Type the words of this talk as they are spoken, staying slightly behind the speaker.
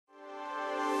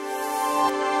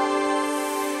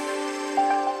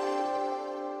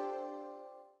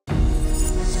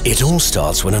It all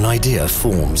starts when an idea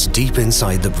forms deep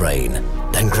inside the brain,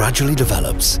 then gradually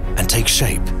develops and takes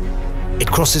shape.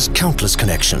 It crosses countless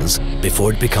connections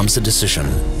before it becomes a decision,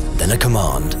 then a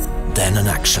command, then an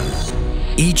action.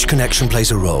 Each connection plays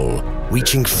a role,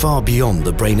 reaching far beyond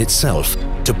the brain itself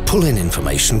to pull in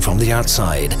information from the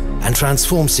outside and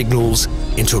transform signals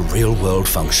into real-world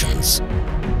functions.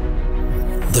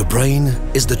 The brain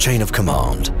is the chain of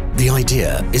command. The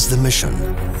idea is the mission.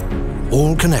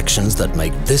 All connections that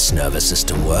make this nervous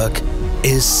system work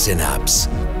is SYNAPS,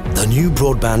 the new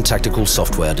broadband tactical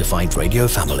software-defined radio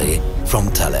family from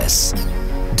Thales.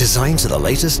 Designed to the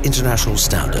latest international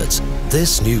standards,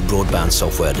 this new broadband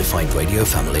software-defined radio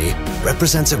family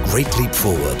represents a great leap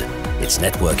forward. Its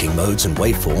networking modes and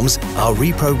waveforms are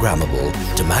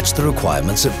reprogrammable to match the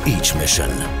requirements of each mission.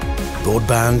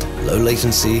 Broadband, low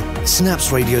latency,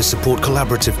 SYNAPS radios support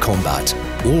collaborative combat.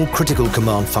 All critical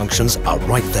command functions are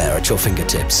right there at your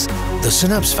fingertips. The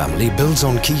SYNAPS family builds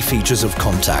on key features of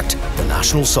Contact, the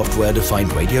national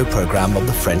software-defined radio program of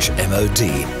the French MOD,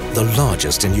 the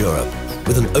largest in Europe,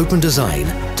 with an open design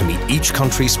to meet each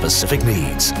country's specific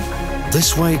needs.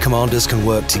 This way, commanders can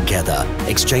work together,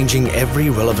 exchanging every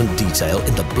relevant detail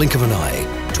in the blink of an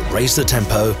eye to raise the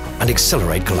tempo and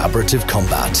accelerate collaborative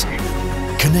combat.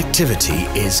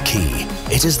 Connectivity is key.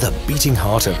 It is the beating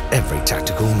heart of every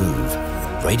tactical move.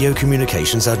 Radio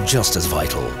communications are just as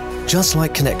vital, just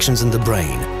like connections in the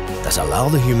brain that allow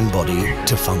the human body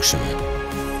to function.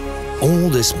 All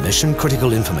this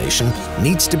mission-critical information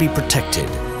needs to be protected,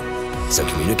 so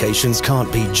communications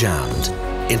can't be jammed,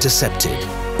 intercepted,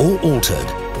 or altered,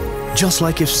 just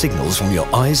like if signals from your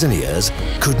eyes and ears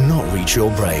could not reach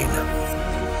your brain.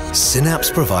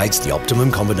 SYNAPS provides the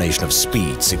optimum combination of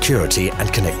speed, security, and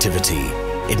connectivity.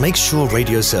 It makes sure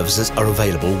radio services are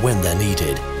available when they're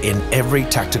needed, in every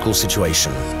tactical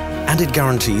situation. And it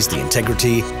guarantees the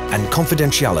integrity and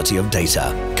confidentiality of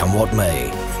data, come what may.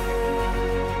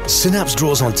 SYNAPS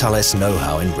draws on Thales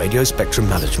know-how in radio spectrum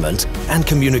management and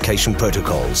communication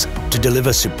protocols to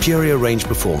deliver superior range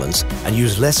performance and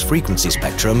use less frequency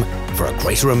spectrum for a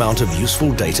greater amount of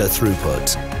useful data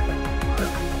throughput.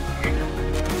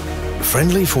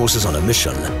 Friendly forces on a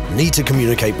mission need to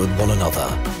communicate with one another.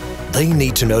 They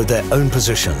need to know their own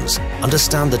positions,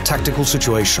 understand the tactical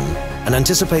situation, and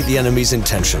anticipate the enemy's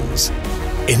intentions.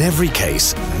 In every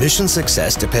case, mission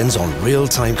success depends on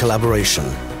real-time collaboration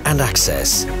and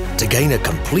access to gain a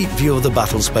complete view of the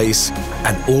battle space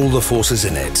and all the forces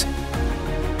in it.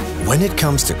 When it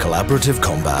comes to collaborative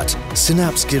combat,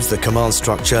 SYNAPS gives the command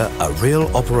structure a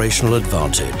real operational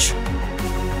advantage.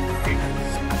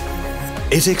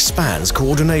 It expands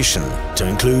coordination to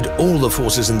include all the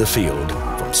forces in the field,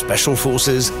 from special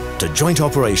forces to joint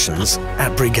operations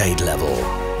at brigade level.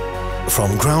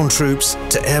 From ground troops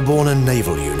to airborne and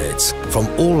naval units, from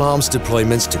all arms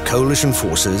deployments to coalition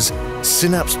forces,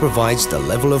 SYNAPS provides the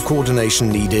level of coordination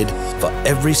needed for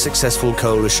every successful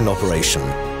coalition operation,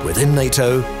 within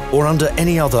NATO or under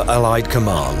any other allied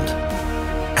command.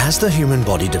 As the human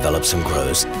body develops and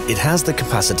grows, it has the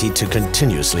capacity to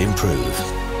continuously improve.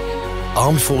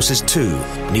 Armed forces too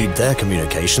need their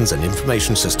communications and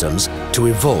information systems to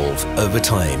evolve over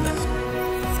time.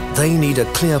 They need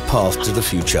a clear path to the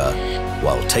future,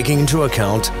 while taking into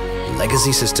account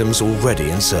legacy systems already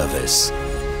in service.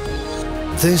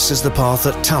 This is the path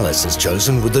that Thales has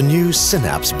chosen with the new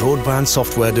SYNAPS broadband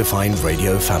software-defined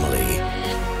radio family.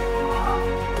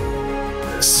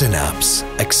 SYNAPS,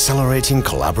 accelerating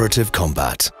collaborative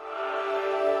combat.